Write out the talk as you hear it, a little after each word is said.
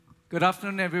Good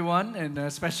afternoon, everyone, and a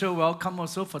special welcome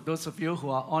also for those of you who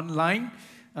are online.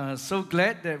 So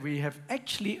glad that we have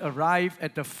actually arrived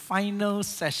at the final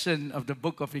session of the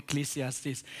book of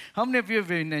Ecclesiastes. How many of you have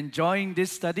been enjoying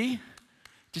this study?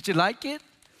 Did you like it?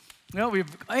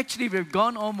 We've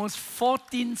gone almost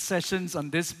 14 sessions on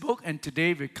this book, and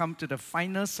today we come to the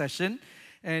final session.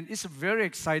 And it's a very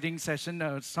exciting session,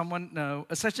 a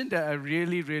session that I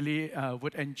really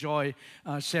would enjoy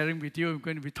sharing with you. I'm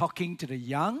going to be talking to the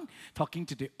young, talking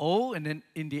to the old, and then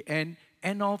in the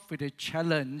end off with a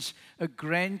challenge, a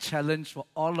grand challenge for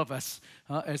all of us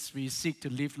as we seek to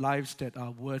live lives that are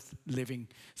worth living.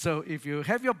 So if you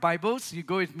have your Bibles, you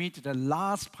go with me to the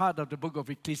last part of the book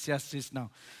of Ecclesiastes now.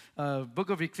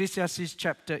 Book of Ecclesiastes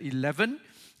chapter 11.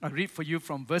 I'll read for you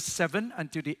from verse 7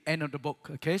 until the end of the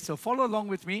book, okay? So follow along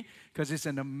with me because it's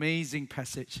an amazing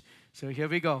passage. So here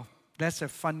we go. Let's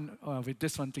have fun with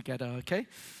this one together, okay?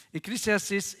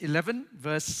 Ecclesiastes 11,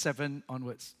 verse 7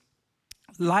 onwards.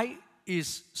 Light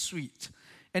is sweet,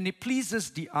 and it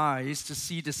pleases the eyes to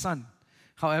see the sun.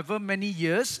 However many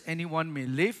years anyone may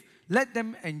live, let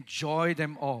them enjoy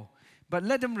them all. But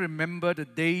let them remember the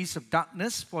days of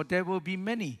darkness, for there will be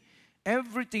many.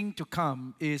 Everything to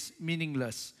come is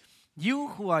meaningless. You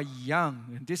who are young,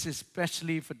 and this is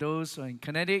especially for those who are in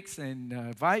Kinetics and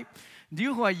Vibe,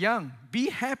 you who are young, be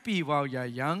happy while you are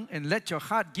young, and let your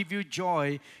heart give you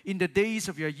joy in the days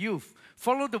of your youth.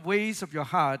 Follow the ways of your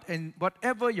heart and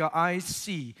whatever your eyes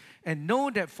see, and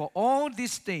know that for all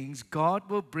these things God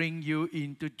will bring you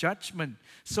into judgment.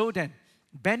 So then,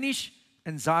 banish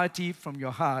anxiety from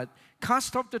your heart,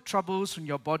 cast off the troubles from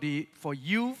your body, for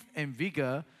youth and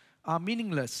vigor are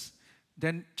meaningless.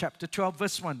 Then chapter 12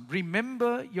 verse 1,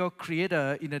 remember your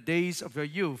Creator in the days of your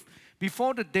youth,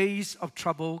 before the days of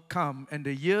trouble come and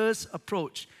the years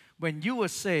approach, when you will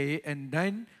say, and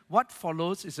then what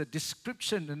follows is a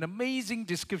description, an amazing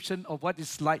description of what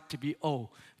it's like to be old.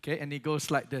 Okay, and it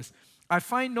goes like this. I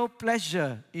find no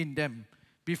pleasure in them.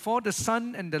 Before the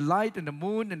sun and the light and the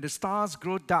moon and the stars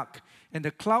grow dark, and the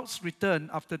clouds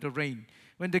return after the rain.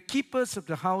 When the keepers of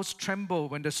the house tremble,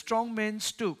 when the strong men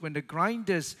stoop, when the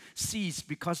grinders cease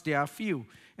because they are few,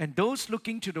 and those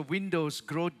looking to the windows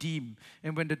grow dim,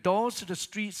 and when the doors to the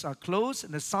streets are closed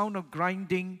and the sound of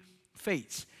grinding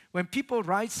fades. When people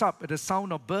rise up at the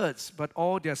sound of birds, but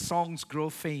all their songs grow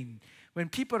faint. When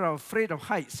people are afraid of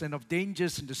heights and of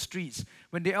dangers in the streets.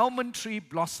 When the almond tree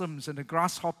blossoms and the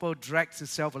grasshopper drags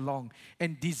itself along,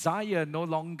 and desire no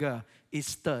longer is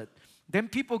stirred. Then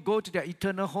people go to their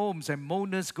eternal homes and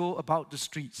mourners go about the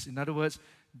streets. In other words,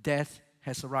 death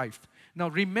has arrived. Now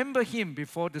remember him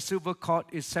before the silver cord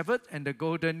is severed and the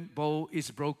golden bowl is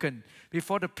broken,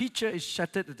 before the pitcher is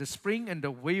shattered at the spring and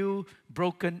the wheel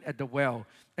broken at the well.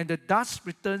 And the dust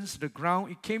returns to the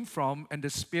ground it came from, and the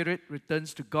spirit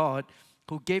returns to God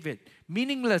who gave it.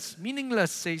 Meaningless,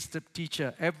 meaningless, says the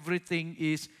teacher. Everything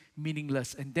is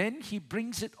meaningless. And then he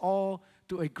brings it all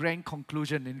to a grand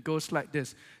conclusion, and it goes like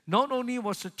this. Not only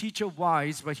was the teacher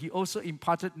wise, but he also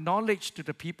imparted knowledge to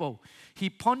the people. He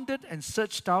pondered and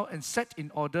searched out and set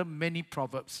in order many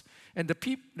proverbs. And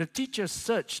the teacher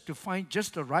searched to find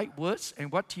just the right words,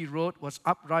 and what he wrote was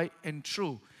upright and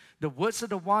true. The words of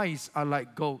the wise are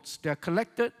like goats. They are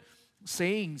collected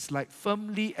sayings like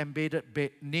firmly embedded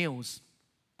nails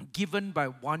given by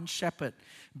one shepherd.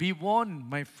 Be warned,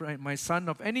 my friend, my son,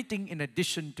 of anything in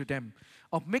addition to them.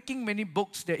 Of making many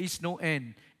books there is no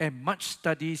end, and much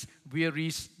studies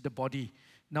wearies the body.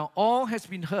 Now all has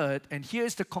been heard, and here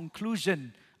is the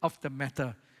conclusion of the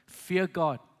matter. Fear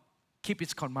God, keep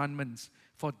His commandments,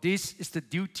 for this is the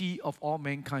duty of all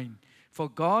mankind. For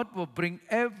God will bring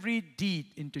every deed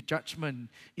into judgment,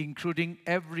 including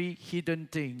every hidden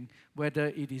thing, whether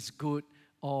it is good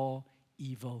or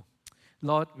evil.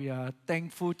 Lord, we are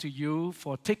thankful to you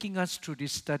for taking us through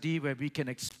this study where we can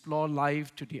explore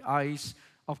life to the eyes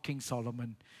of King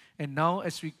Solomon. And now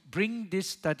as we bring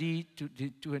this study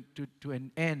to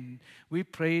an end, we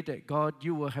pray that God,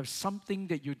 you will have something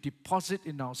that you deposit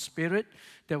in our spirit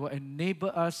that will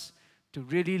enable us to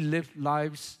really live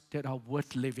lives that are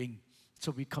worth living.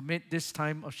 So we commit this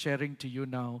time of sharing to you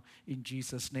now in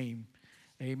Jesus' name.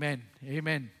 Amen.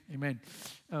 Amen. Amen.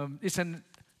 It's an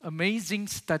amazing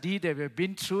study that we've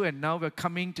been through, and now we're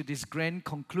coming to this grand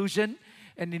conclusion.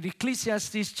 And in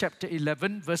Ecclesiastes chapter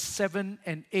 11, verse 7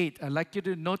 and 8, I'd like you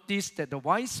to notice that the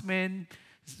wise man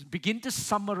begin to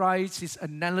summarize his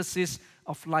analysis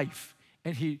of life.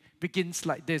 And he begins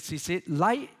like this. He said,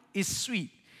 light is sweet,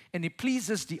 and it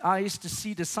pleases the eyes to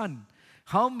see the sun.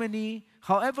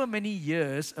 However many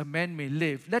years a man may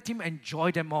live, let him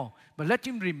enjoy them all. But let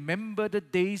him remember the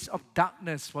days of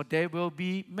darkness, for there will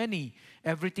be many.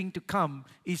 Everything to come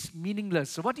is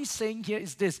meaningless. So what he's saying here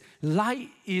is this: light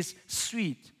is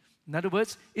sweet. In other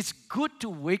words, it's good to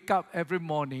wake up every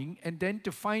morning and then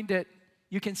to find that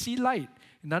you can see light.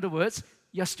 In other words,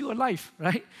 you're still alive,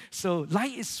 right? So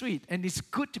light is sweet, and it's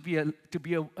good to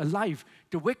be alive,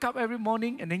 to wake up every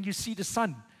morning and then you see the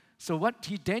sun. So what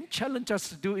he then challenged us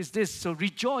to do is this: so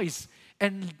rejoice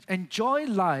and enjoy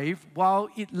life while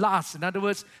it lasts. In other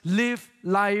words, live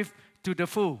life to the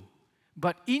full.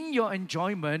 But in your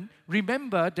enjoyment,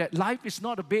 remember that life is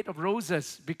not a bed of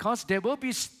roses, because there will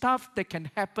be stuff that can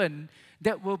happen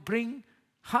that will bring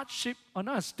hardship on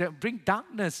us, that bring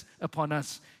darkness upon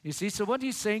us. You see, so what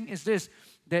he's saying is this: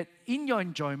 that in your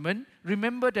enjoyment,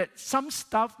 remember that some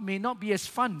stuff may not be as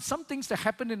fun. Some things that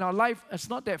happen in our life is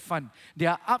not that fun. There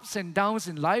are ups and downs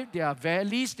in life. There are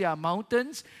valleys, there are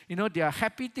mountains. There are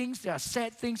happy things, there are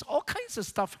sad things. All kinds of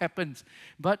stuff happens.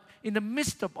 But in the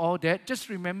midst of all that, just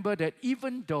remember that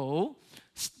even though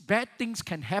bad things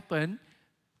can happen,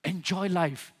 enjoy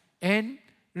life. And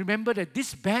remember that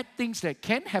these bad things that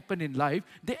can happen in life,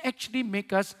 they actually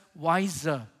make us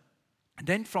wiser.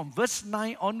 Then from verse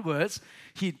 9 onwards,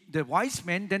 the wise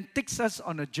man then takes us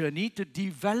on a journey to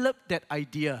develop that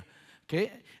idea.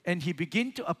 Okay? And he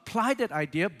begins to apply that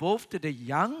idea both to the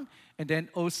young and then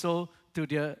also to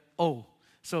the old.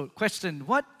 So question: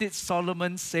 what did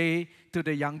Solomon say to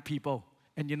the young people?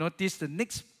 And you notice the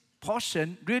next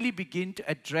portion really begin to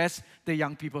address the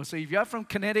young people. So if you are from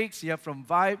Kinetics, you are from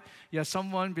Vibe, you are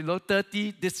someone below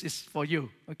 30, this is for you.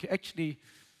 Okay, actually,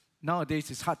 nowadays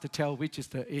it's hard to tell which is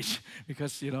the age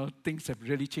because, things have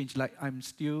really changed. Like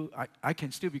I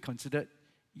can still be considered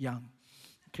young.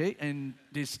 Okay, and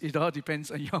it all depends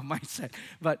on your mindset.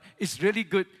 But it's really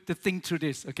good to think through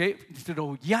this, okay? To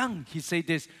the young, he said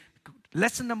this.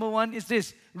 Lesson number 1 is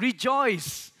this: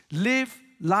 rejoice, live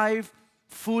life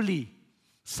fully.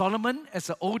 Solomon, as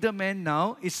an older man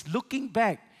now, is looking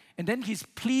back, and then he's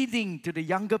pleading to the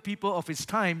younger people of his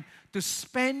time to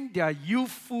spend their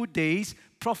youthful days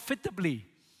profitably.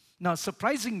 Now,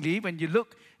 surprisingly, when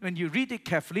you read it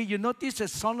carefully, you notice that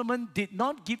Solomon did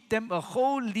not give them a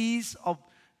whole list of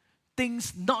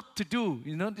things not to do.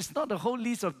 It's not a whole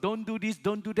list of don't do this,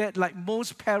 don't do that, like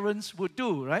most parents would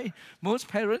do, right? Most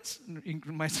parents,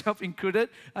 myself included,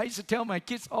 I used to tell my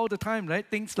kids all the time, right?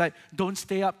 Things like don't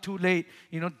stay up too late,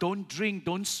 don't drink,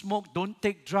 don't smoke, don't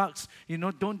take drugs,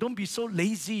 don't be so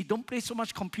lazy, don't play so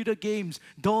much computer games,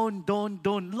 don't.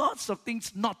 Lots of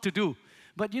things not to do.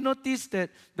 But you notice that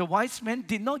the wise man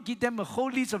did not give them a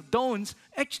whole list of don'ts.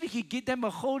 Actually, he gave them a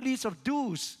whole list of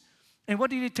do's. And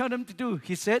what did he tell them to do?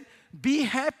 He said, be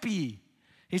happy.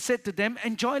 He said to them,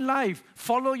 enjoy life,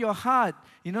 follow your heart,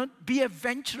 be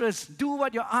adventurous, do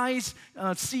what your eyes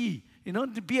see,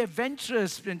 to be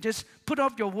adventurous and just put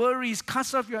off your worries,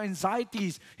 cast off your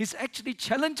anxieties. He's actually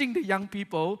challenging the young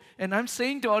people, and I'm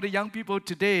saying to all the young people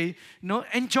today,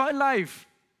 enjoy life.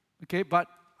 Okay, but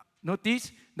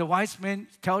notice the wise men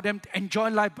tell them to enjoy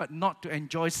life, but not to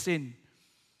enjoy sin.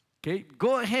 Okay,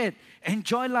 go ahead,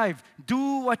 enjoy life,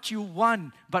 do what you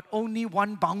want, but only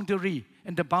one boundary.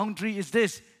 And the boundary is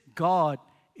this: God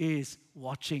is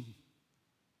watching.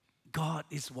 God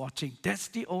is watching. That's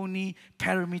the only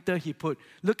parameter he put.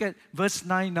 Look at verse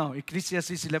 9 now,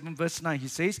 Ecclesiastes 11 verse 9. He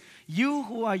says, you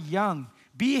who are young,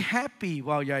 be happy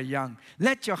while you are young.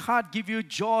 Let your heart give you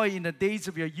joy in the days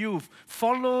of your youth.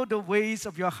 Follow the ways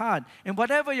of your heart. And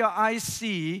whatever your eyes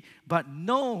see, but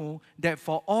know that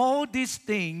for all these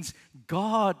things,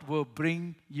 God will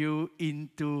bring you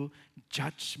into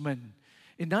judgment.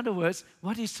 In other words,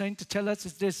 what he's trying to tell us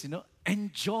is this,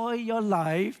 enjoy your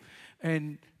life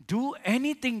and do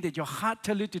anything that your heart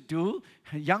tells you to do.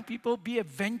 Young people, be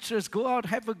adventurous. Go out,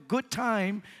 have a good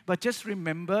time. But just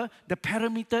remember, the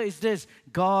parameter is this: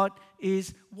 God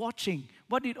is watching.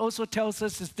 What it also tells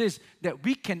us is this: that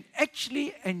we can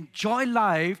actually enjoy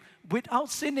life without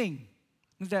sinning.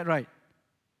 Is that right?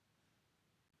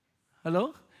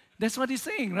 Hello? That's what he's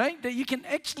saying, right? That you can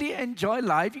actually enjoy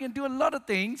life. You can do a lot of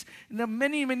things. And there are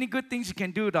many, many good things you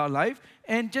can do with our life.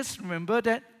 And just remember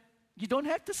that you don't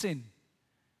have to sin.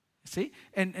 See?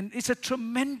 And it's a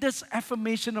tremendous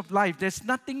affirmation of life. There's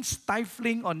nothing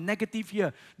stifling or negative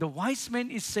here. The wise man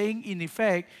is saying, in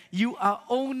effect, you are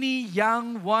only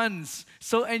young once,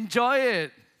 so enjoy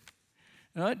it.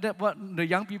 That's what the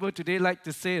young people today like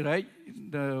to say, right?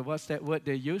 What's that word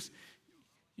they use?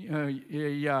 YOLO,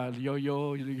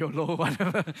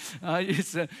 whatever.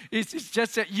 It's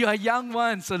just that you are young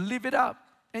ones, so live it up.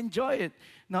 Enjoy it.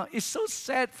 Now, it's so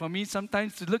sad for me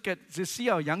sometimes to see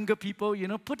our younger people,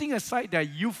 putting aside their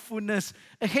youthfulness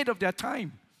ahead of their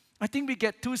time. I think we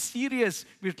get too serious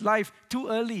with life too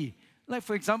early. Like,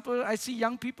 for example, I see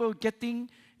young people getting,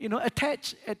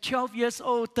 attached at 12 years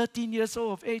old, 13 years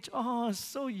old of age. Oh,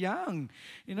 so young.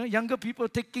 Younger people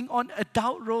taking on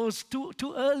adult roles too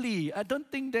early. I don't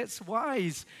think that's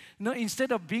wise.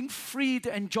 Instead of being free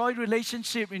to enjoy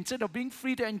relationship, instead of being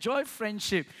free to enjoy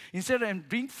friendship, instead of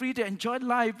being free to enjoy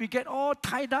life, we get all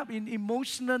tied up in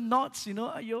emotional knots.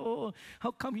 Ayo,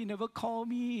 how come you never call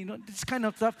me? This kind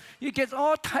of stuff. You get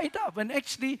all tied up, and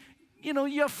actually,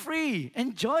 you're free.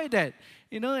 Enjoy that.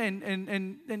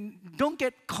 And don't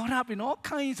get caught up in all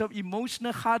kinds of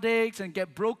emotional heartaches and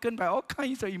get broken by all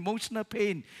kinds of emotional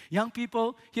pain. Young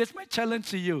people, here's my challenge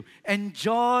to you.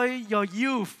 Enjoy your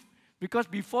youth. Because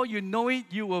before you know it,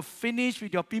 you will finish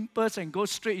with your pimples and go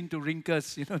straight into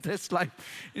wrinkles. That's life.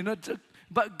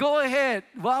 But go ahead,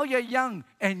 while you're young,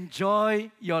 enjoy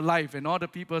your life. And all the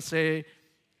people say,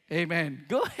 amen.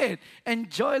 Go ahead,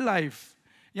 enjoy life.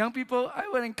 Young people, I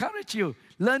will encourage you,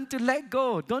 learn to let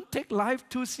go. Don't take life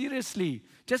too seriously.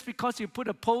 Just because you put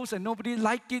a post and nobody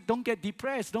liked it, don't get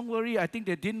depressed. Don't worry, I think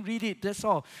they didn't read it, that's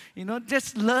all.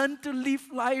 Just learn to live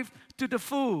life to the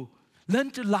full. Learn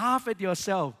to laugh at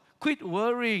yourself. Quit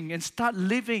worrying and start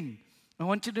living. I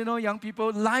want you to know, young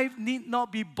people, life need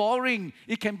not be boring.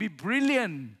 It can be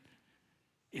brilliant.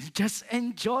 Just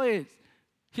enjoy it.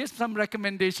 Here's some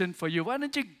recommendation for you. Why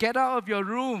don't you get out of your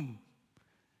room?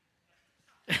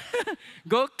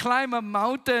 Go climb a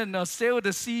mountain or sail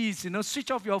the seas.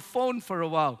 Switch off your phone for a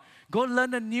while. Go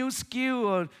learn a new skill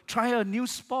or try a new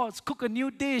sport. Cook a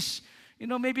new dish.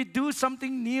 Maybe do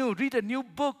something new. Read a new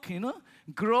book.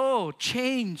 Grow,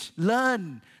 change,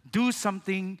 learn. Do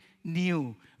something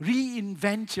new.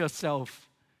 Reinvent yourself.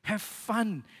 Have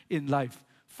fun in life.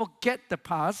 Forget the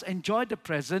past. Enjoy the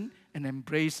present and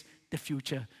embrace the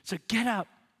future. So get up,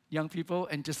 young people,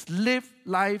 and just live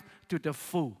life to the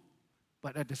full.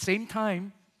 But at the same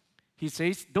time, he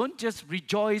says, don't just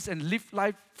rejoice and live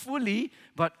life fully,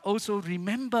 but also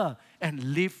remember and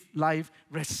live life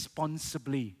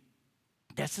responsibly.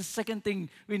 That's the second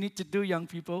thing we need to do, young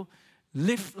people.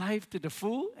 Live life to the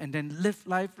full and then live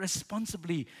life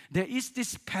responsibly. There is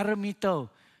this parameter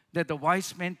that the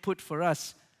wise man put for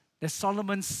us, that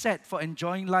Solomon set for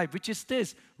enjoying life, which is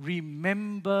this: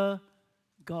 remember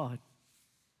God.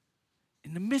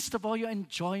 In the midst of all your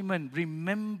enjoyment,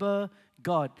 remember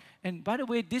God. And by the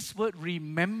way, this word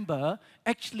remember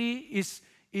actually is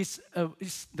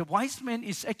the wise man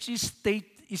is actually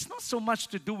it's not so much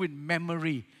to do with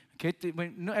memory. Okay,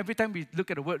 every time we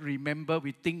look at the word remember,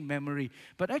 we think memory.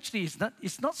 But actually,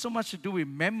 it's not so much to do with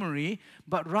memory,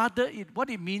 but rather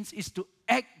what it means is to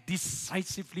act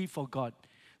decisively for God.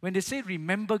 When they say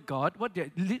remember God, what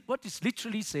it's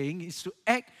literally saying is to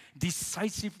act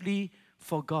decisively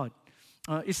for God.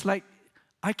 It's like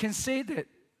I can say that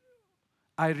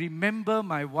I remember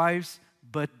my wife's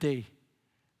birthday,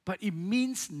 but it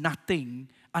means nothing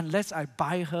unless I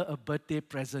buy her a birthday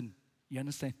present. You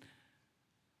understand?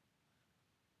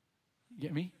 You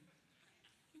get me?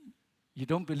 You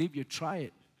don't believe, you try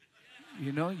it.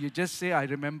 You just say, I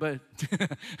remember.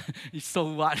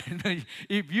 So what?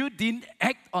 If you didn't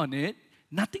act on it,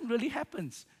 nothing really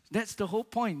happens. That's the whole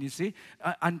point, you see.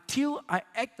 Until I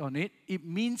act on it, it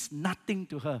means nothing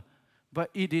to her. But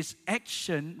it is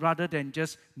action rather than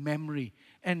just memory.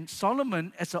 And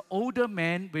Solomon, as an older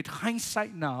man with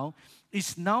hindsight now,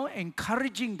 is now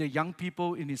encouraging the young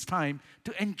people in his time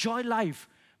to enjoy life,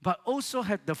 but also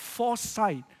have the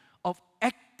foresight of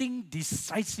acting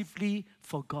decisively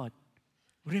for God.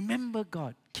 Remember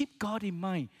God. Keep God in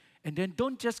mind. And then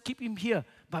don't just keep Him here,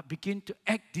 but begin to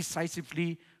act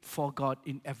decisively for God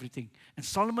in everything. And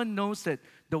Solomon knows that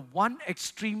the one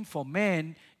extreme for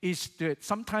man is that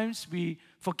sometimes we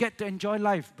forget to enjoy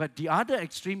life, but the other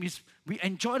extreme is we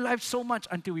enjoy life so much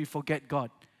until we forget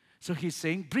God. So he's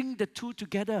saying, bring the two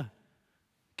together.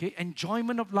 Okay,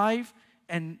 enjoyment of life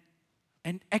and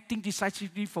acting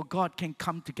decisively for God can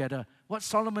come together. What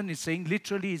Solomon is saying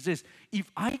literally is this: if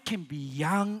I can be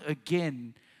young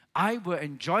again, I will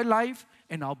enjoy life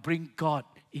and I'll bring God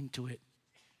into it.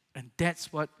 And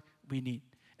that's what we need.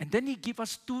 And then he gives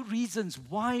us two reasons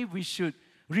why we should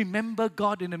remember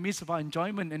God in the midst of our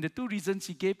enjoyment. And the two reasons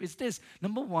he gave is this.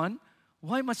 Number one,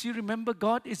 why must you remember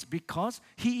God? Is because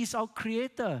He is our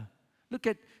Creator. Look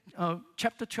at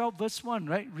chapter 12, verse 1,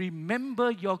 right?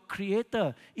 Remember your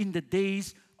Creator in the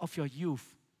days of your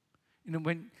youth.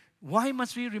 Why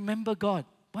must we remember God?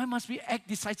 Why must we act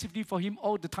decisively for Him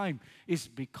all the time? It's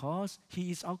because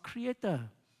He is our Creator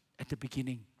at the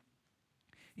beginning.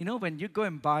 When you go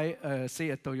and buy, say,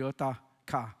 a Toyota,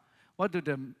 car, what do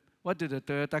the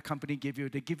Toyota company give you?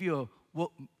 They give you a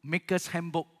maker's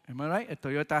handbook. Am I right? A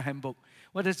Toyota handbook.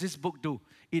 What does this book do?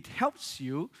 It helps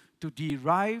you to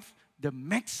derive the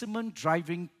maximum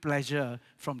driving pleasure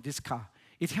from this car.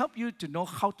 It helps you to know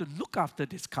how to look after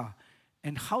this car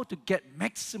and how to get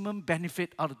maximum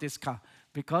benefit out of this car,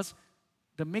 because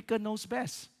the maker knows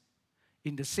best.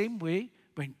 In the same way,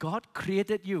 when God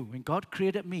created you, when God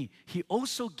created me, He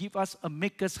also gave us a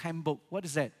maker's handbook. What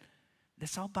is that?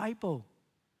 That's our Bible.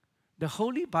 The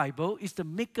Holy Bible is the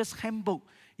maker's handbook.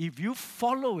 If you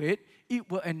follow it, it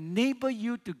will enable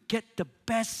you to get the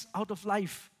best out of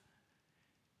life.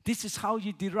 This is how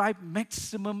you derive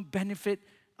maximum benefit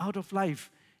out of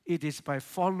life. It is by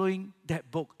following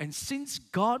that book. And since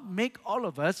God made all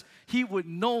of us, He would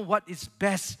know what is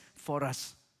best for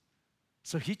us.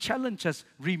 So He challenged us,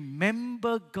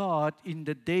 remember God in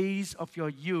the days of your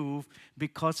youth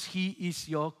because He is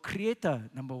your creator,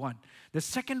 number one. The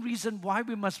second reason why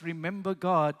we must remember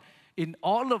God in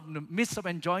all of the midst of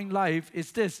enjoying life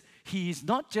is this: He is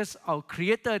not just our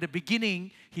creator at the beginning,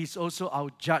 He's also our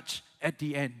judge at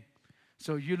the end.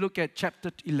 So you look at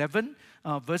chapter 11,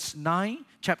 verse 9,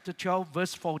 chapter 12,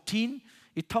 verse 14.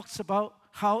 It talks about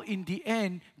how in the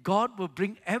end, God will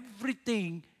bring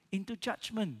everything into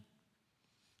judgment.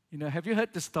 You know, have you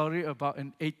heard the story about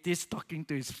an atheist talking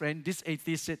to his friend? This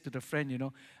atheist said to the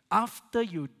friend, after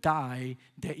you die,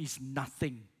 there is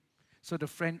nothing. So the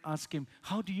friend asked him,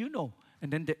 how do you know?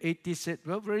 And then the atheist said,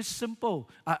 well, very simple.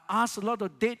 I asked a lot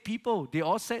of dead people. They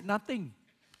all said nothing.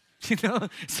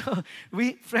 So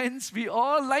we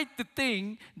all like to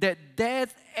think that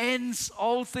death ends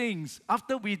all things.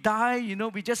 After we die,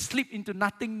 we just slip into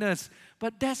nothingness.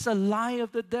 But that's a lie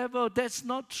of the devil. That's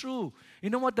not true. You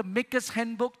know what the Maker's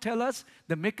Handbook tells us?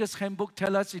 The Maker's Handbook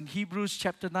tells us in Hebrews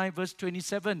chapter 9, verse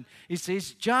 27. It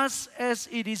says, just as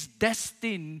it is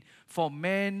destined for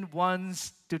man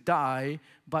once to die,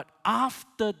 but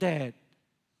after that,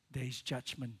 there is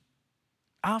judgment.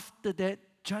 After that,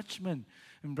 judgment.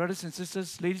 And brothers and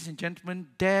sisters, ladies and gentlemen,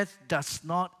 death does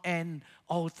not end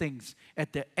all things.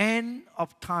 At the end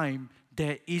of time,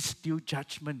 there is still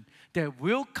judgment. There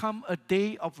will come a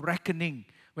day of reckoning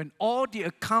when all the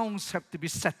accounts have to be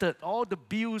settled, all the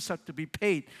bills have to be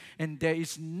paid, and there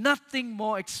is nothing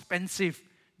more expensive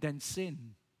than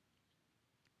sin.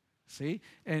 See?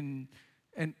 And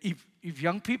if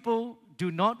young people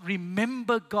do not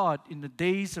remember God in the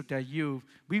days of their youth,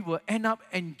 we will end up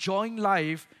enjoying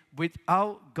life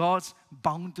without God's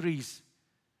boundaries.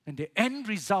 And the end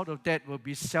result of that will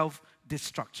be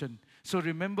self-destruction. So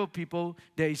remember, people,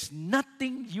 there is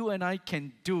nothing you and I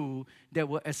can do that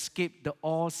will escape the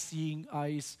all-seeing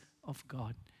eyes of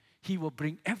God. He will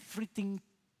bring everything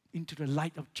into the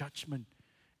light of judgment.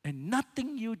 And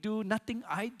nothing you do, nothing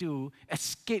I do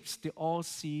escapes the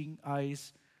all-seeing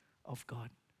eyes of God.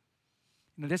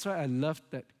 That's why I love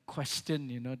that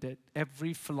question, that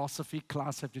every philosophy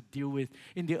class have to deal with.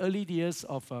 In the early years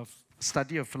of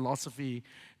study of philosophy,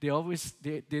 they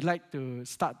like to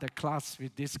start the class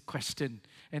with this question,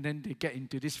 and then they get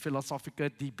into this philosophical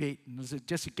debate,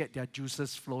 just to get their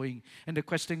juices flowing. And the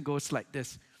question goes like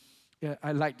this. Yeah,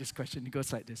 I like this question. It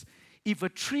goes like this. If a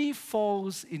tree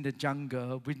falls in the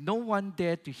jungle with no one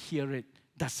there to hear it,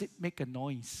 does it make a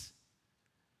noise?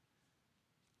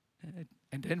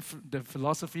 And then the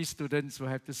philosophy students will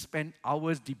have to spend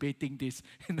hours debating this.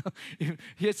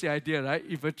 Here's the idea, right?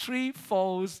 If a tree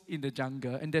falls in the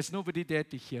jungle and there's nobody there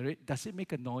to hear it, does it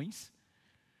make a noise?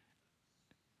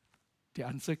 The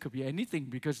answer could be anything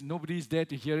because nobody is there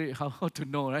to hear it, how to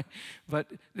know, right?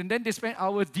 And then they spend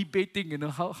hours debating,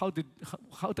 how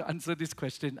to answer this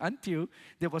question until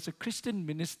there was a Christian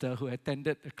minister who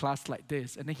attended a class like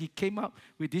this. And then he came up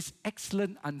with this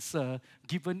excellent answer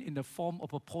given in the form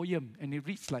of a poem. And it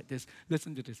reads like this.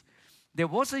 Listen to this. There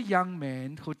was a young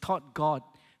man who thought God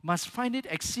must find it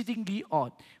exceedingly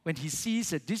odd when he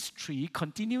sees that this tree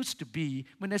continues to be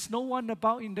when there's no one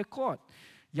about in the court.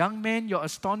 Young man, your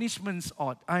astonishment's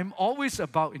odd. I'm always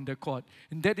about in the court,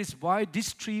 and that is why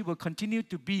this tree will continue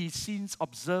to be since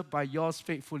observed by yours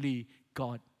faithfully,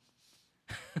 God.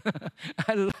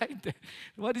 I like that.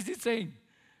 What is he saying?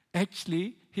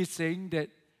 Actually, he's saying that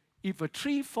if a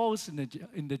tree falls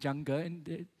in the jungle,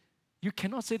 and you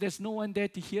cannot say there's no one there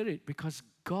to hear it because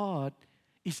God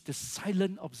is the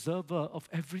silent observer of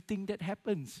everything that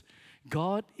happens.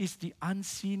 God is the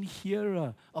unseen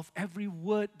hearer of every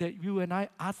word that you and I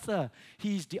utter.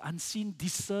 He is the unseen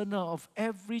discerner of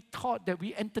every thought that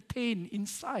we entertain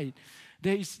inside.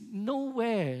 There is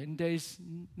nowhere and there is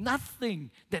nothing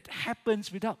that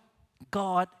happens without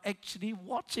God actually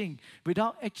watching,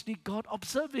 without actually God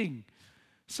observing.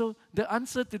 So the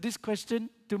answer to this question,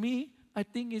 to me, I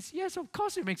think, is yes, of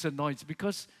course it makes a noise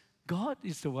because God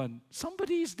is the one.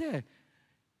 Somebody is there.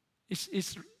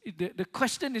 The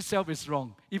question itself is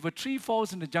wrong. If a tree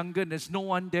falls in the jungle and there's no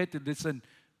one there to listen,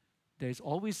 there's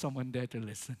always someone there to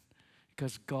listen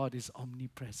because God is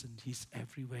omnipresent. He's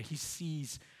everywhere. He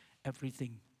sees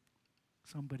everything.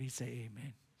 Somebody say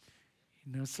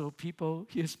amen. So people,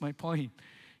 here's my point.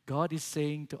 God is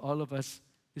saying to all of us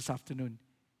this afternoon,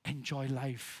 enjoy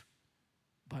life,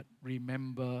 but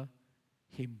remember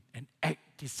Him and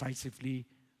act decisively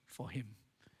for Him.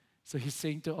 So He's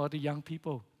saying to all the young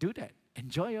people, do that.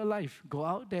 Enjoy your life. Go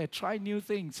out there, try new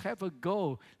things, have a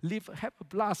go, have a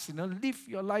blast, live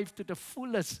your life to the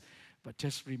fullest. But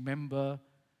just remember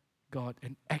God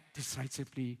and act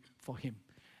decisively for Him.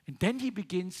 And then he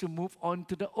begins to move on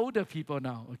to the older people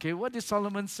now. Okay, what does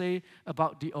Solomon say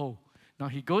about the old? Now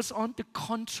he goes on to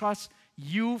contrast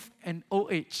youth and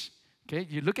old age. Okay,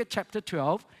 you look at chapter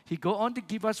 12, he goes on to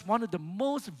give us one of the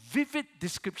most vivid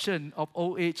description of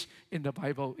old age in the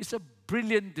Bible. It's a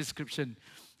brilliant description.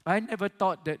 I never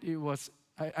thought that it was,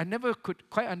 I never could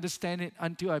quite understand it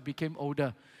until I became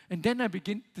older. And then I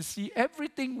begin to see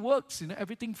everything works,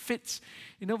 everything fits.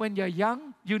 When you're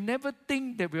young, you never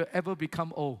think that we'll ever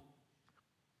become old.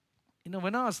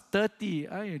 When I was 30,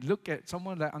 I look at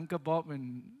someone like Uncle Bob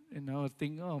and I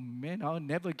think, oh man, I'll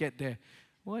never get there.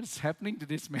 What's happening to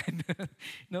this man?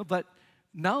 But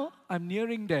now I'm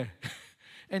nearing there.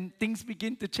 And things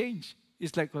begin to change.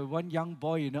 It's like one young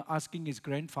boy, asking his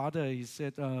grandfather, he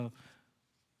said,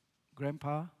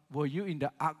 Grandpa, were you in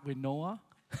the ark with Noah?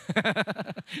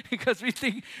 Because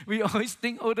we always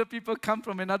think older people come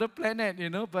from another planet,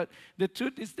 but the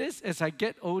truth is this, as I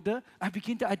get older, I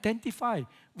begin to identify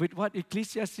with what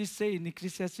Ecclesiastes say in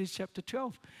Ecclesiastes chapter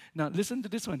 12. Now listen to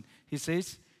this one. He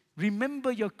says,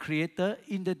 remember your Creator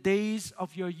in the days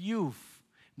of your youth,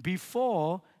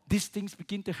 before these things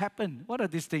begin to happen. What are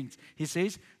these things? He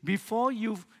says, before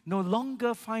you no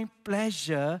longer find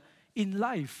pleasure in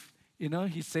life.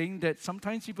 He's saying that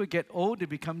sometimes people get old, they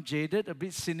become jaded, a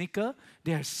bit cynical.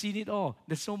 They have seen it all.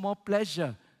 There's no more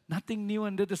pleasure. Nothing new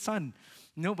under the sun.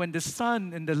 When the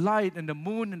sun and the light and the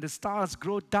moon and the stars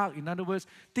grow dark, in other words,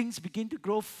 things begin to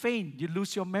grow faint. You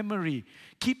lose your memory.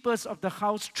 Keepers of the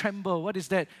house tremble. What is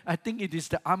that? I think it is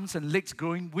the arms and legs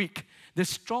growing weak. The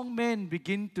strong men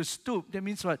begin to stoop. That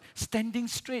means what? Standing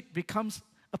straight becomes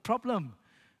a problem.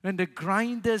 When the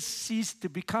grinders cease to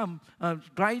become,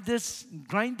 grinders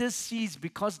cease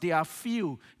because they are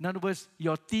few. In other words,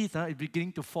 your teeth are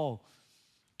beginning to fall.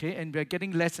 Okay, and we're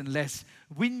getting less and less.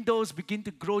 Windows begin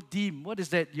to grow dim. What is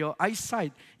that? Your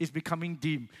eyesight is becoming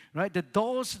dim, right? The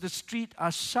doors to the street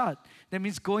are shut. That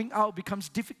means going out becomes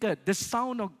difficult. The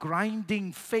sound of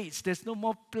grinding fades. There's no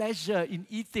more pleasure in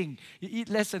eating. You eat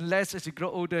less and less as you grow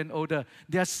older and older.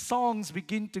 Their songs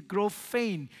begin to grow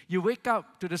faint. You wake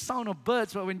up to the sound of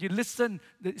birds, but when you listen,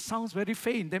 it sounds very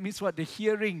faint. That means what? The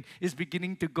hearing is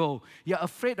beginning to go. You're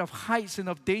afraid of heights and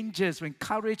of dangers when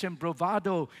courage and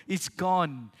bravado is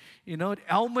gone.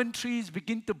 Almond trees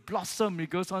begin to blossom. He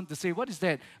goes on to say, what is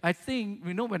that? I think,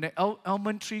 when an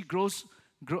almond tree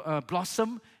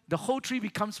blossom, the whole tree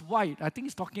becomes white. I think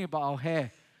he's talking about our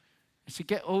hair. As you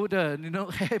get older,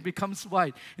 hair becomes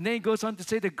white. And then he goes on to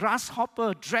say, the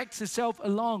grasshopper drags itself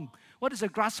along. What is a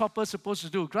grasshopper supposed to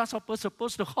do? Grasshopper is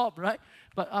supposed to hop, right?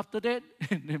 But after that,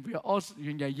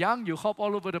 when you're young, you hop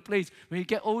all over the place. When you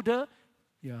get older,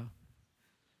 you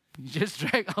just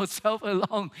drag ourselves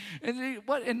along. And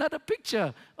what another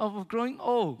picture of growing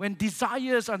old. When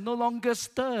desires are no longer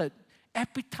stirred,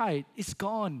 appetite is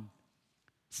gone.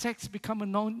 Sex becomes a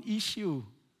non-issue.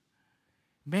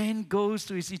 Man goes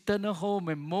to his eternal home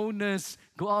and mourners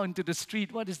go out into the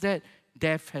street. What is that?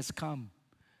 Death has come.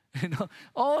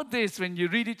 All this, when you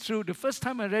read it through, the first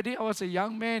time I read it, I was a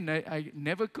young man. I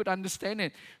never could understand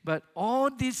it. But all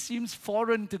this seems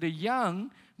foreign to the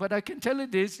young. But I can tell you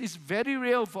this, it's very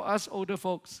real for us older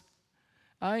folks.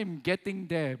 I'm getting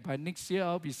there. By next year,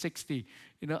 I'll be 60.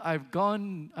 I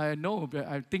know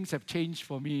things have changed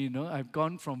for me. I've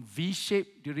gone from V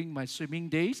shape during my swimming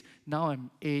days. Now I'm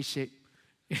A shape.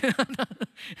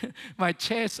 My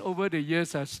chest over the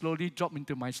years have slowly dropped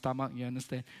into my stomach, you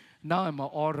understand? Now I'm an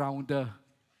all-rounder.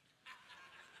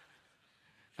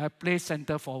 I play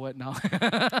center forward now.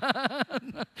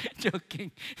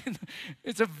 Joking.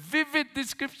 It's a vivid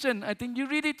description. I think you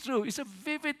read it through. It's a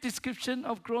vivid description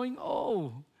of growing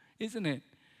old, isn't it?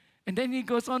 And then he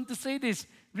goes on to say this.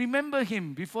 Remember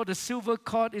him before the silver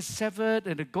cord is severed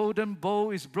and the golden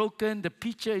bowl is broken, the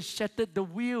pitcher is shattered, the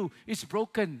wheel is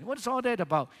broken. What is all that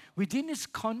about? Within its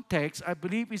context, I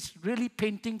believe it's really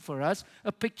painting for us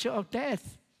a picture of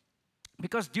death.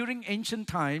 Because during ancient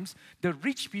times, the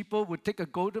rich people would take a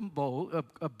golden bowl,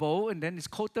 a bowl, and then it's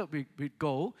coated with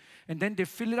gold, and then they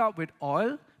fill it up with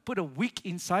oil, put a wick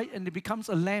inside, and it becomes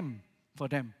a lamp for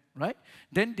them, right?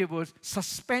 Then they will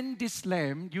suspend this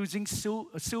lamp using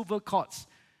silver cords,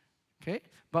 okay?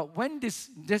 But when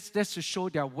that's to show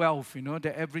their wealth,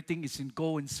 that everything is in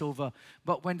gold and silver.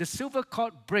 But when the silver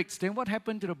cord breaks, then what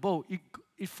happened to the bowl?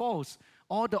 It falls.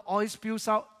 All the oil spills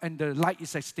out, and the light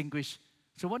is extinguished.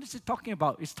 So what is it talking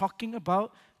about? It's talking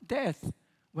about death,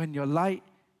 when your light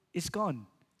is gone.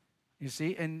 You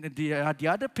see, and the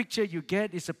other picture you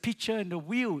get is a picture in the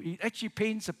wheel. It actually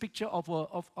paints a picture of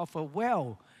a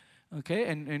well. Okay,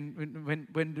 and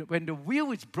when the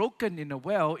wheel is broken in a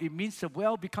well, it means the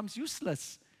well becomes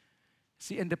useless.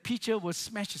 See, and the pitcher will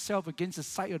smash itself against the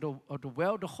side of the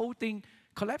well. The whole thing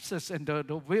collapses, and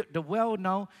the well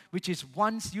now, which is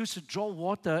once used to draw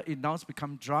water, it now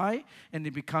becomes dry and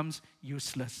it becomes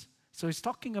useless. So it's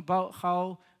talking about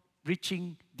how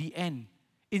reaching the end.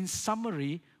 In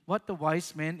summary, what the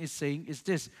wise man is saying is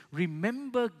this: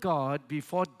 remember God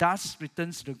before dust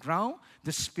returns to the ground,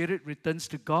 the spirit returns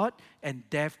to God, and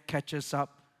death catches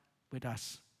up with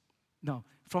us. Now,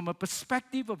 from a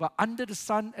perspective of under the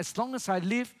sun, as long as I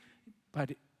live, by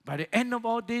the end of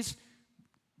all this,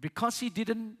 because he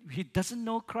doesn't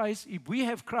know Christ, if we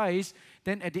have Christ,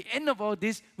 then at the end of all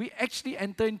this, we actually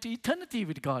enter into eternity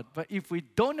with God. But if we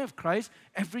don't have Christ,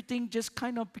 everything just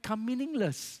kind of become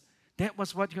meaningless. That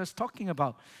was what he was talking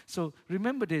about. So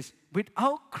remember this: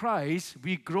 without Christ,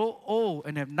 we grow old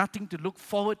and have nothing to look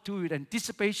forward to with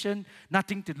anticipation,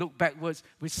 nothing to look backwards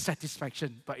with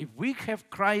satisfaction. But if we have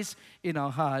Christ in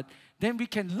our heart, then we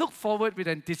can look forward with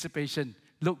anticipation,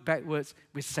 look backwards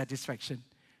with satisfaction.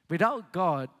 Without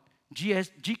God,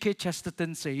 G.K.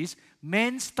 Chesterton says,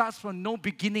 man starts from no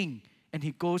beginning and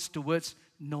he goes towards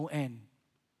no end.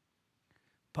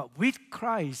 But with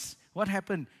Christ, what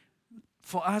happened?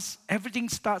 For us, everything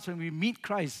starts when we meet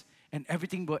Christ, and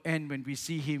everything will end when we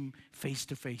see Him face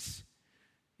to face.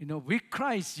 With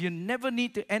Christ, you never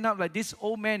need to end up like this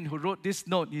old man who wrote this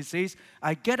note. He says,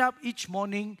 I get up each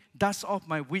morning, dust off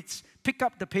my wits, pick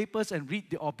up the papers and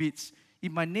read the obits.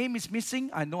 If my name is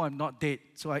missing, I know I'm not dead.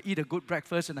 So I eat a good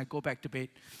breakfast and I go back to bed.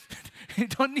 You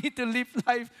don't need to live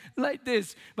life like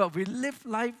this. But we live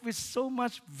life with so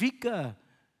much vigor.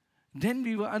 Then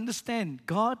we will understand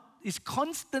God is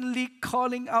constantly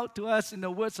calling out to us in the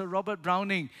words of Robert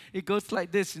Browning. It goes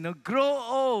like this, grow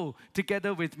old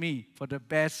together with me, for the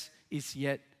best is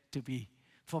yet to be.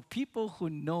 For people who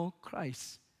know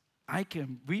Christ,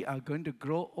 we are going to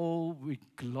grow old with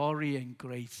glory and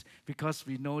grace because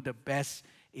we know the best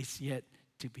is yet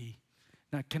to be.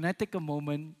 Now, can I take a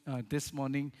moment this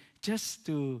morning just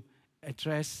to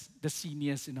address the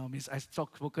seniors in our midst? I've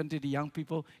spoken to the young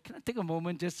people. Can I take a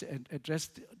moment just to address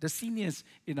the seniors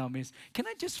in our midst? Can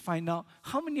I just find out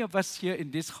how many of us here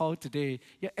in this hall today,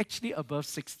 you're actually above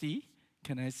 60?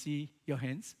 Can I see your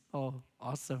hands? Oh,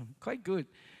 awesome. Quite good.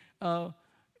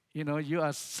 You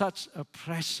are such a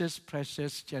precious,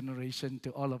 precious generation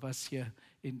to all of us here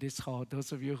in this hall.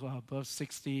 Those of you who are above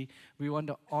 60, we want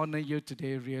to honor you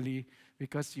today, really,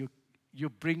 because you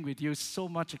bring with you so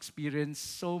much experience,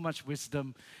 so much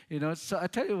wisdom. So I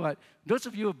tell you what, those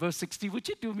of you above 60, would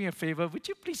you do me a favor? Would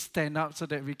you please stand up so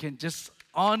that we can just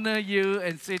honor you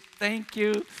and say thank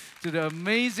you to the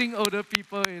amazing older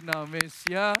people in our midst?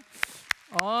 Yeah?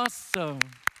 Awesome.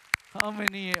 How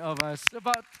many of us?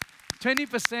 About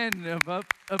 20%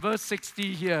 above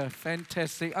 60 here.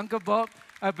 Fantastic. Uncle Bob,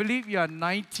 I believe you are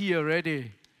 90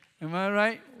 already. Am I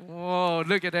right? Whoa,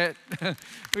 look at that.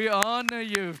 We honor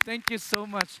you. Thank you so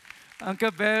much.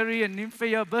 Uncle Barry and Nymphe,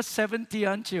 you're above 70,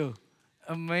 aren't you?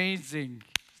 Amazing.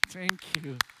 Thank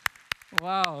you.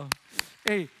 Wow.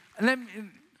 Hey, let me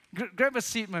grab a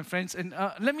seat, my friends, and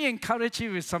let me encourage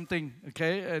you with something,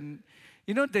 okay? And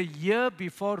the year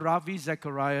before Ravi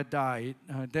Zachariah died,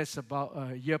 that's about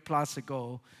a year plus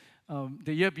ago,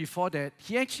 the year before that,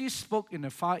 he actually spoke in a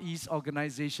Far East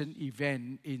organization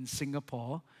event in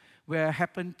Singapore, where I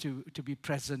happened to be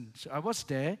present. So I was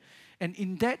there, and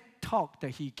in that talk that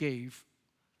he gave,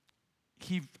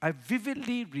 I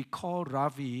vividly recall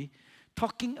Ravi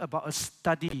talking about a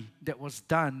study that was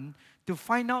done to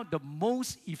find out the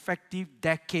most effective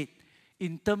decade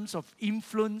in terms of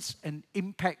influence and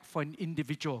impact for an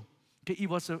individual. Okay, it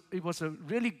was a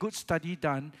really good study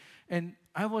done, and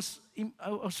I was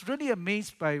really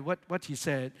amazed by what he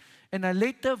said. And I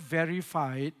later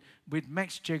verified with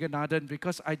Max Jagannathan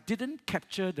because I didn't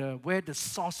capture where the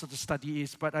source of the study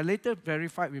is, but I later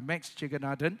verified with Max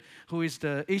Jagannathan, who is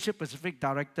the Asia Pacific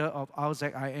director of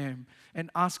RZIM, and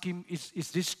asked him,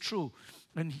 is this true?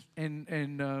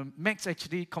 And Max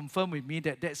actually confirmed with me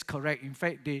that that's correct. In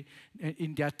fact,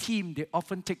 in their team, they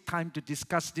often take time to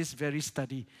discuss this very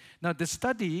study. Now, the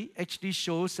study actually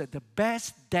shows that the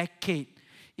best decade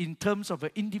in terms of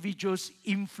an individual's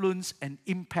influence and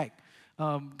impact,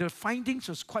 the findings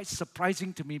was quite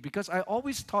surprising to me because I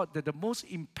always thought that the most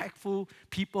impactful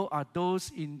people are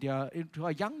those who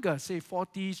are younger, say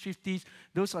 40s, 50s,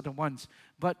 those are the ones.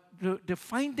 But the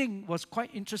finding was quite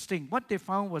interesting. What they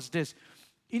found was this: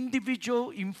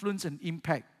 individual influence and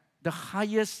impact, the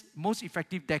highest, most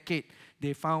effective decade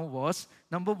they found was,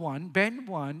 number one, band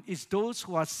one is those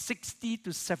who are 60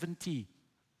 to 70.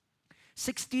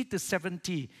 60 to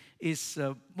 70 is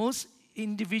most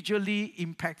individually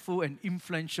impactful and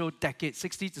influential decade,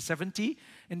 60 to 70.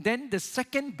 And then the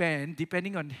second band,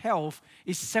 depending on health,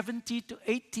 is 70 to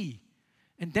 80.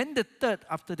 And then the third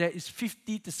after that is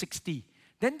 50 to 60.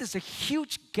 Then there's a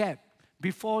huge gap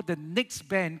before the next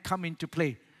band come into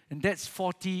play. And that's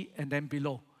 40 and then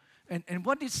below. And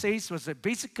what it says was that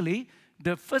basically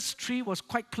the first three was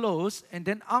quite close, and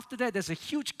then after that there's a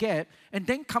huge gap, and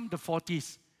then come the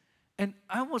 40s. And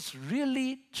I was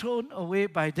really thrown away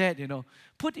by that,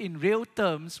 Put in real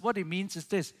terms, what it means is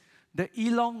this: the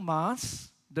Elon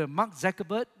Musk, the Mark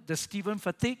Zuckerberg, the Stephen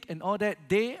Furtick, and all that,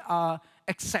 they are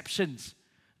exceptions.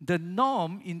 The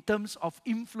norm in terms of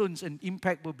influence and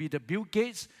impact will be the Bill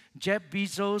Gates, Jeff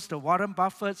Bezos, the Warren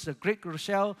Buffetts, the Greg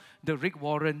Rochelle, the Rick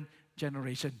Warren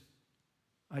generation.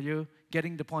 Are you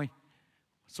getting the point?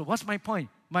 So what's my point?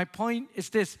 My point is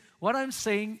this. What I'm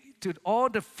saying to all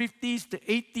the 50s, the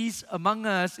 80s among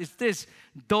us is this: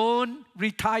 don't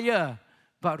retire,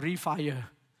 but refire.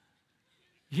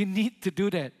 You need to do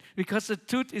that because the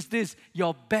truth is this: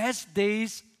 your best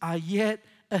days are yet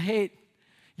ahead.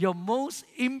 Your most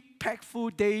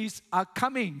impactful days are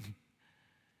coming.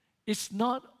 It's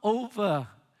not over,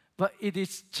 but it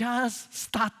is just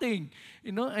starting.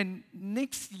 And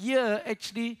next year,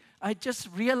 actually, I just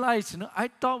realized, I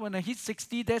thought when I hit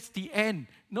 60, that's the end.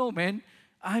 No, man,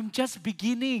 I'm just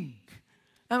beginning.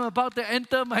 I'm about to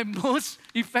enter my most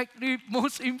effective,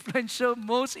 most influential,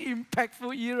 most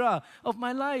impactful era of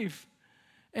my life.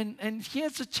 And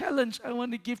here's a challenge I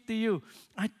want to give to you.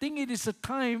 I think it is a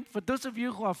time for those of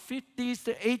you who are 50s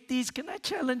to 80s, can I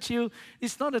challenge you?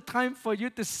 It's not a time for you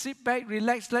to sit back,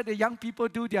 relax, let the young people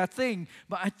do their thing.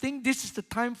 But I think this is the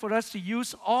time for us to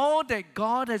use all that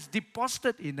God has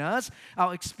deposited in us,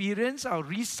 our experience, our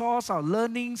resource, our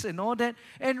learnings and all that,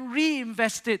 and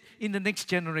reinvest it in the next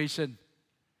generation.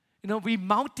 We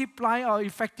multiply our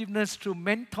effectiveness through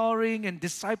mentoring and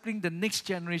discipling the next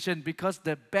generation because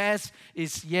the best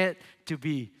is yet to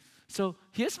be. So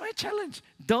here's my challenge.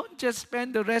 Don't just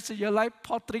spend the rest of your life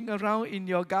pottering around in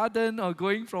your garden or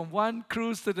going from one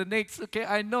cruise to the next. Okay,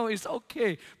 I know it's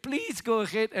okay. Please go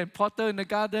ahead and potter in the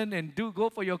garden and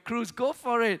go for your cruise. Go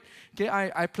for it. Okay,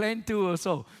 I plan to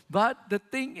also. But the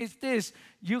thing is this: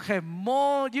 you have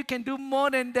more, you can do more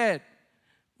than that.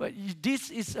 But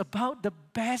this is about the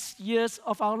best years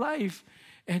of our life.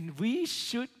 And we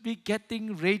should be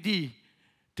getting ready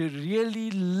to really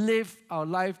live our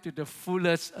life to the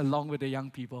fullest along with the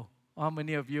young people. How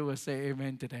many of you will say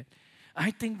amen to that? I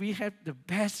think we have the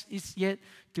best is yet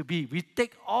to be. We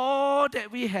take all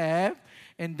that we have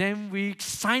and then we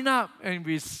sign up and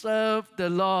we serve the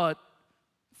Lord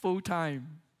full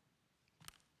time.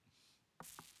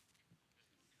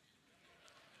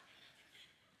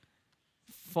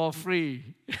 For free.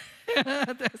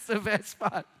 That's the best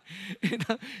part.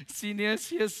 Seniors,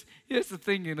 here's the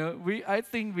thing, I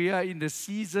think we are in the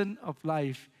season of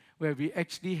life where we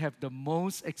actually have the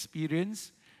most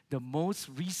experience, the most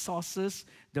resources,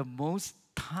 the most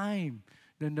time,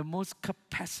 and the most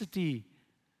capacity.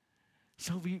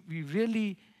 So we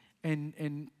really, and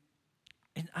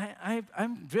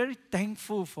I'm very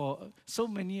thankful for so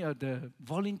many of the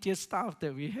volunteer staff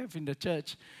that we have in the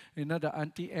church. The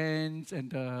Auntie Anns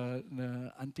and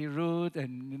the Auntie Ruth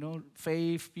and,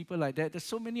 Faith, people like that. There's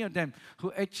so many of them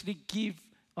who actually give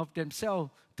of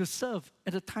themselves to serve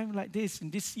at a time like this, in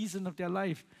this season of their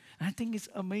life. And I think it's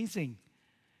amazing.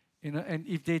 And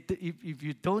if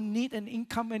you don't need an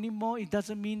income anymore, it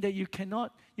doesn't mean that you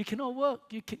cannot work.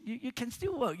 You can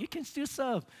still work. You can still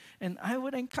serve. And I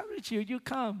would encourage you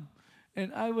come.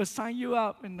 And I will sign you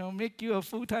up and I'll make you a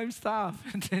full-time staff.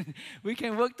 And then we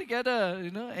can work together,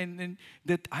 and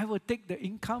that I will take the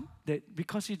income that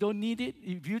because you don't need it.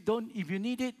 If you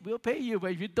need it, we'll pay you.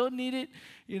 But if you don't need it,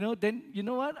 then you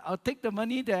know what? I'll take the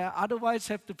money that I otherwise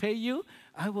have to pay you.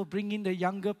 I will bring in the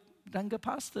younger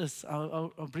pastors.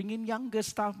 I'll bring in younger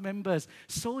staff members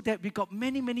so that we got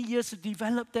many, many years to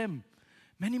develop them,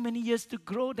 many, many years to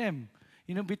grow them.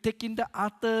 We take in the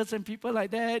Arthurs and people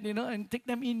like that, and take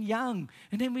them in young.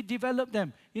 And then we develop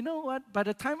them. You know what? By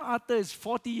the time Arthur is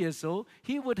 40 years old,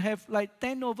 he would have like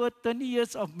 10 over 20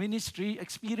 years of ministry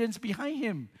experience behind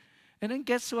him. And then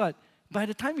guess what? By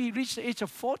the time he reaches the age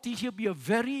of 40, he'll be a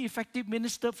very effective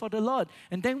minister for the Lord.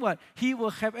 And then what? He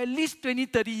will have at least 20,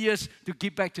 30 years to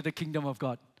give back to the kingdom of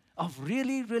God of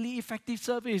really, really effective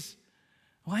service.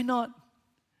 Why not?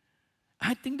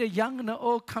 I think the young and the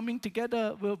old coming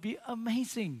together will be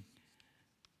amazing.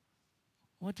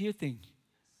 What do you think?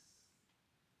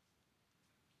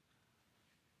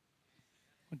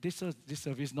 This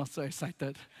service is not so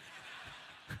excited.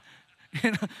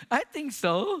 I think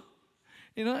so.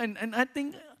 And I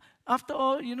think after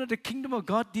all, the kingdom of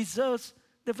God deserves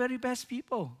the very best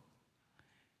people.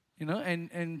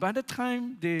 And by the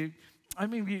time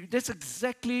that's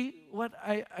exactly what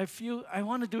I feel I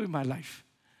want to do in my life.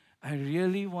 I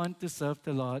really want to serve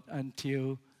the Lord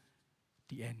until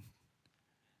the end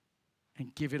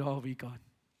and give it all we got.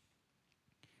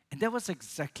 And that was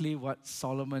exactly what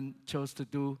Solomon chose to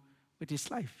do with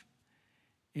his life.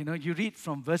 You read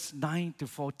from verse 9 to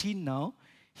 14 now,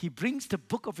 he brings the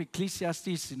book of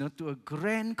Ecclesiastes, to a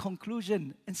grand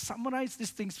conclusion and summarized these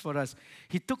things for us.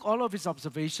 He took all of his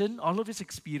observation, all of his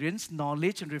experience,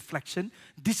 knowledge, and reflection,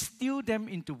 distilled them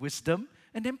into wisdom,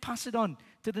 and then pass it on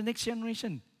to the next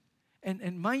generation.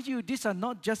 And mind you, these are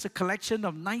not just a collection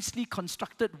of nicely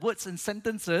constructed words and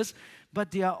sentences, but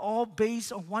they are all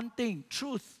based on one thing,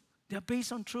 truth. They are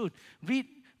based on truth. Read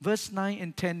verse 9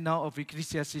 and 10 now of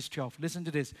Ecclesiastes 12. Listen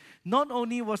to this. Not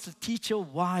only was the teacher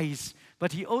wise,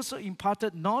 but he also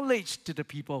imparted knowledge to the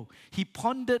people. He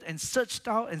pondered and searched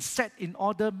out and set in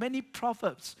order many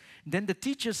proverbs. Then the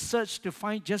teacher searched to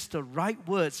find just the right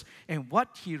words, and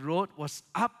what he wrote was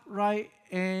upright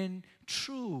and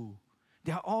true.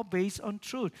 They are all based on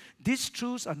truth. These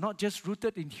truths are not just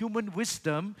rooted in human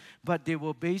wisdom, but they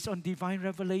were based on divine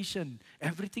revelation.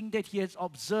 Everything that he has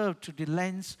observed through the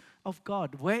lens of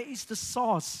God. Where is the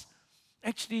source?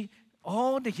 Actually,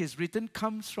 all that he has written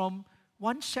comes from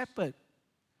one shepherd,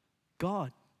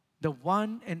 God, the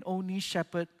one and only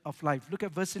shepherd of life. Look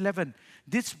at verse 11.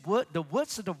 The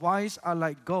words of the wise are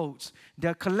like goads. They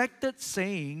are collected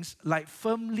sayings like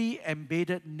firmly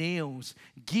embedded nails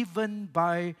given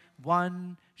by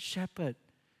one shepherd.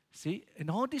 See, and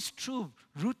all this truth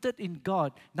rooted in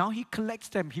God, now he collects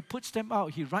them, he puts them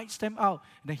out, he writes them out,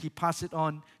 and then he passes it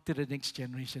on to the next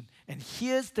generation. And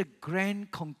here's the grand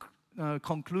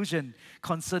conclusion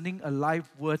concerning a life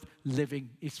worth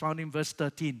living. It's found in verse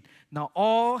 13. Now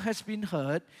all has been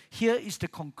heard. Here is the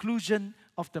conclusion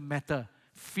of the matter.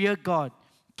 Fear God,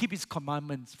 keep his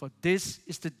commandments, for this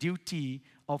is the duty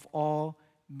of all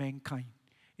mankind.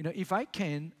 If I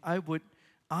can, I would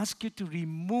ask you to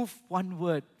remove one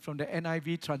word from the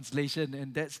NIV translation,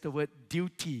 and that's the word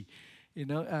duty.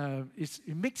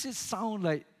 It makes it sound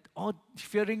like all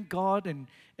fearing God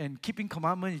and keeping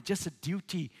commandments is just a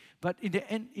duty. But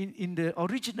in the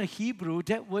original Hebrew,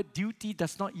 that word duty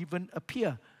does not even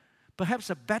appear. Perhaps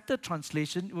a better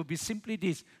translation would be simply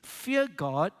this: fear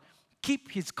God,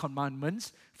 keep his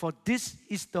commandments, for this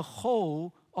is the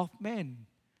whole of man,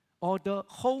 or the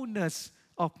wholeness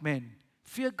of man.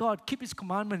 Fear God, keep his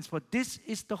commandments, for this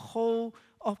is the whole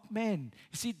of man.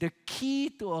 You see, the key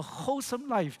to a wholesome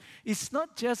life is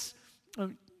not just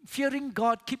fearing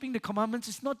God, keeping the commandments.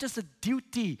 Is not just a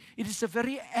duty. It is the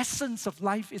very essence of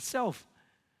life itself.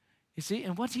 You see,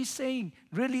 and what he's saying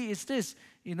really is this: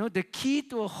 the key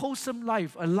to a wholesome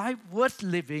life, a life worth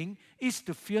living, is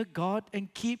to fear God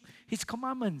and keep his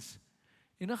commandments.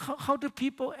 How do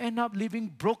people end up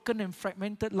living broken and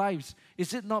fragmented lives?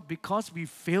 Is it not because we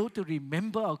fail to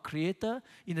remember our Creator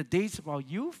in the days of our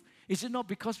youth? Is it not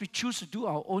because we choose to do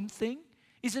our own thing?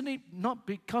 Isn't it not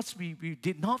because we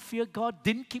did not fear God,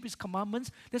 didn't keep his commandments?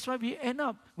 That's why we end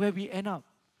up where we end up.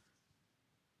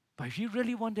 But if you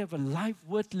really want to have a life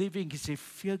worth living, he says,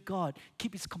 fear God,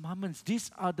 keep his commandments. These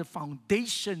are the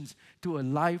foundations to a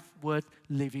life worth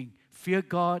living. Fear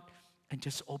God and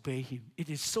just obey him. It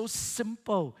is so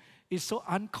simple. It's so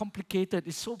uncomplicated.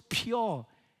 It's so pure.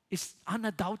 It's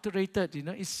unadulterated.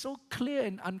 It's so clear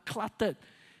and uncluttered.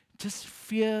 Just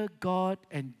fear God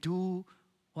and do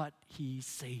what he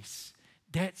says.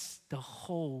 That's the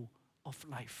whole of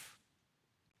life.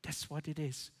 That's what it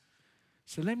is.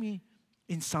 So let me,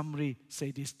 in summary,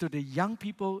 say this to the young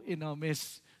people in our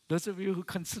midst. Those of you who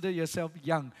consider yourself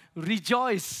young,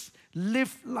 rejoice,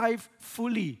 live life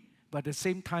fully, but at the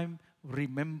same time,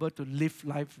 remember to live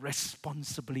life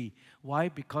responsibly. Why?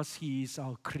 Because He is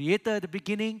our Creator at the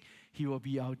beginning, He will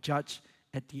be our judge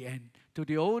at the end. To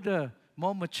the older,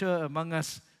 more mature among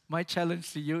us, my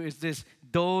challenge to you is this: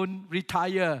 don't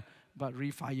retire, but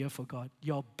refire for God.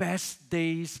 Your best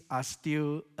days are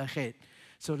still ahead.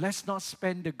 So let's not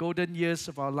spend the golden years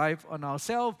of our life on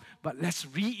ourselves, but let's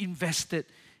reinvest it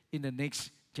in the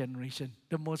next generation.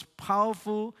 The most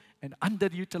powerful and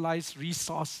underutilized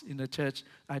resource in the church,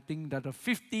 I think, that the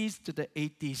 50s to the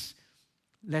 80s,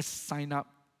 let's sign up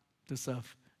to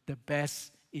serve. The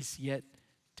best is yet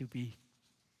to be.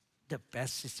 The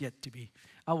best is yet to be.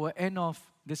 I will end off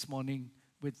this morning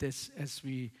with this as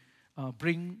we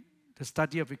bring the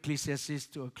study of Ecclesiastes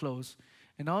to a close.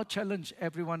 And I'll challenge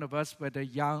every one of us, whether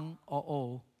young or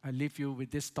old, I leave you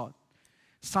with this thought.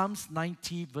 Psalms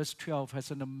 90 verse 12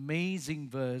 has an amazing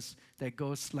verse that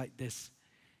goes like this.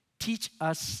 Teach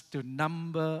us to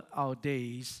number our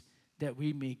days that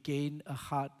we may gain a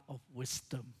heart of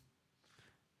wisdom.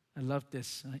 I love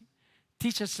this, right?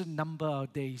 Teach us to number our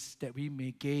days that we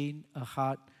may gain a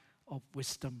heart of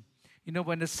wisdom. You know,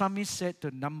 when the psalmist said to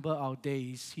number our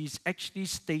days, he's actually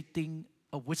stating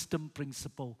a wisdom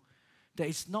principle that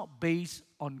is not based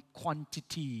on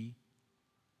quantity,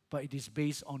 but it is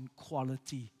based on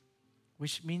quality,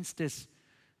 which means this.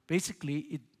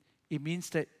 Basically, it means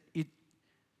that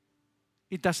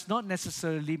it does not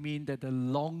necessarily mean that the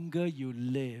longer you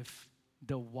live,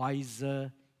 the wiser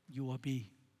you will be.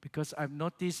 Because I've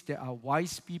noticed there are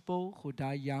wise people who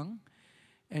die young,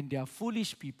 and there are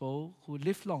foolish people who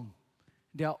live long.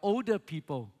 There are older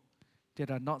people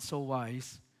that are not so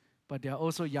wise, but there are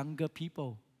also younger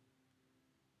people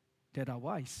that are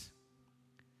wise.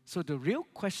 So the real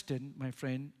question, my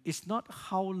friend, is not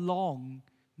how long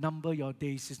number your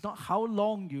days. It's not how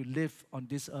long you live on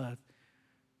this earth.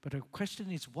 But the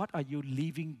question is, what are you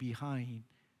leaving behind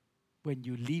when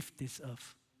you leave this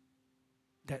earth?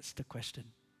 That's the question.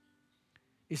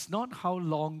 It's not how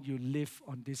long you live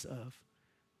on this earth,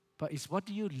 but it's what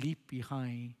do you leave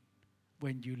behind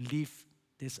when you leave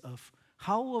this earth?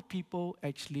 How will people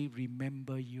actually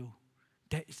remember you?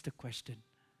 That is the question.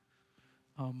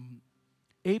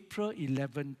 April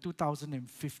 11,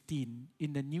 2015,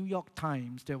 in the New York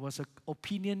Times, there was an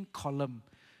opinion column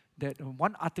that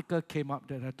one article came up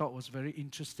that I thought was very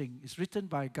interesting. It's written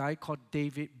by a guy called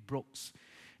David Brooks.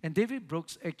 And David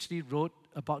Brooks actually wrote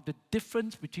about the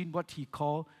difference between what he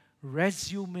called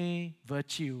resume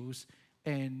virtues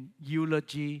and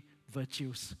eulogy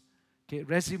virtues. Okay,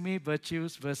 resume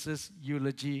virtues versus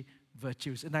eulogy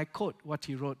virtues. And I quote what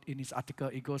he wrote in his article.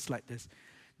 It goes like this.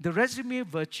 The resume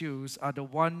virtues are the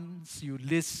ones you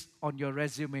list on your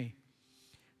resume.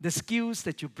 The skills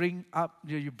that you bring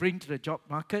to the job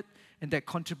market and that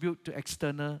contribute to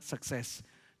external success.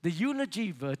 The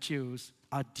eulogy virtues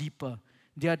are deeper.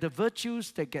 They are the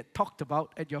virtues that get talked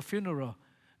about at your funeral,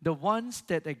 the ones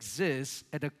that exist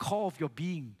at the core of your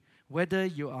being, whether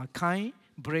you are kind,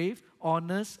 brave,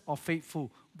 honest, or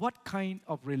faithful, what kind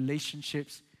of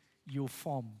relationships you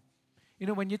form. You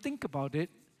know, when you think about it,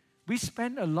 we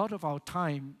spend a lot of our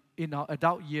time in our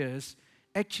adult years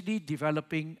actually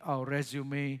developing our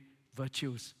resume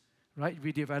virtues, right?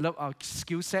 We develop our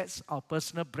skill sets, our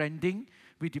personal branding,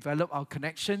 we develop our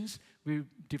connections, we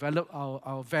develop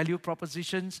our value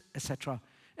propositions, etc.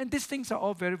 And these things are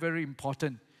all very, very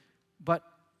important. But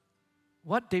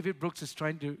what David Brooks is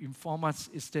trying to inform us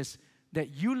is this, that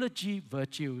eulogy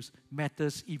virtues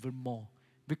matters even more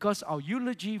because our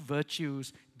eulogy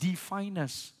virtues define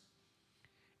us.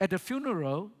 At the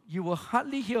funeral, you will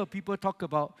hardly hear people talk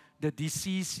about the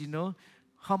deceased, you know,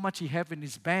 how much he has in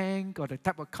his bank, or the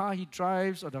type of car he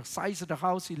drives, or the size of the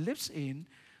house he lives in.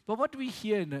 But what do we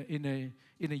hear in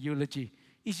a eulogy?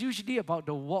 It's usually about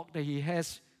the walk that he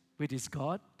has with his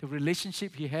God, the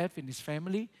relationship he has in his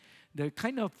family, the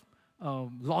kind of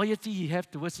loyalty he has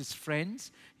towards his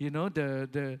friends, you know,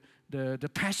 the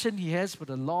passion he has for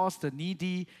the lost, the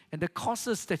needy, and the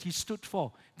causes that he stood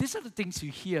for. These are the things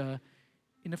you hear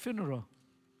in a funeral.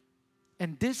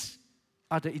 And these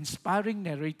are the inspiring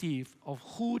narrative of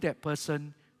who that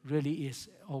person really is,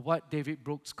 or what David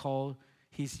Brooks called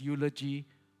his eulogy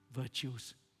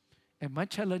virtues. And my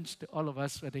challenge to all of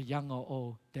us, whether young or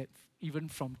old, that even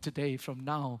from today, from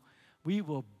now, we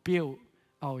will build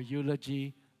our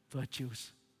eulogy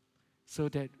virtues so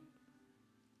that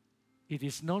it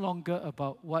is no longer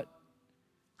about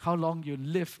how long you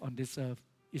live on this earth.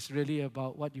 It's really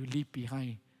about what you leave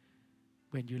behind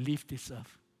when you leave this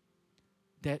earth.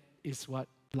 That is what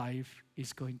life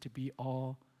is going to be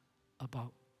all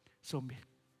about. So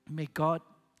may God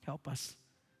help us,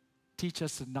 teach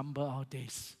us to number our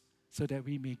days so that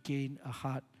we may gain a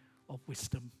heart of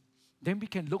wisdom. Then we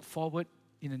can look forward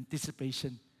in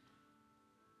anticipation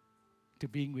to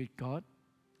being with God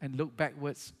and look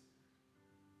backwards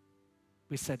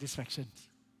with satisfaction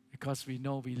because we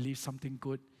know we leave something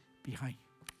good behind.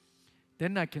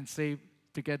 Then I can say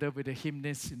together with the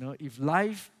hymnist, if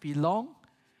life be long,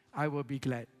 I will be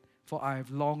glad, for I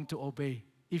have longed to obey.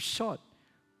 If short,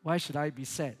 why should I be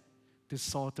sad to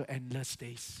soar to endless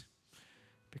days?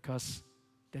 Because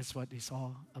that's what it's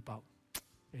all about.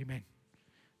 Amen.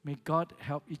 May God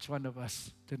help each one of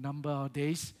us to number our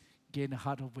days, gain a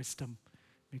heart of wisdom.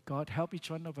 May God help each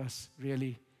one of us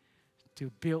really to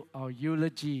build our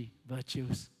eulogy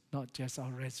virtues, not just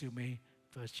our resume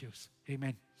virtues.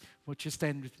 Amen. Would you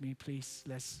stand with me, please?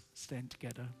 Let's stand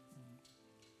together.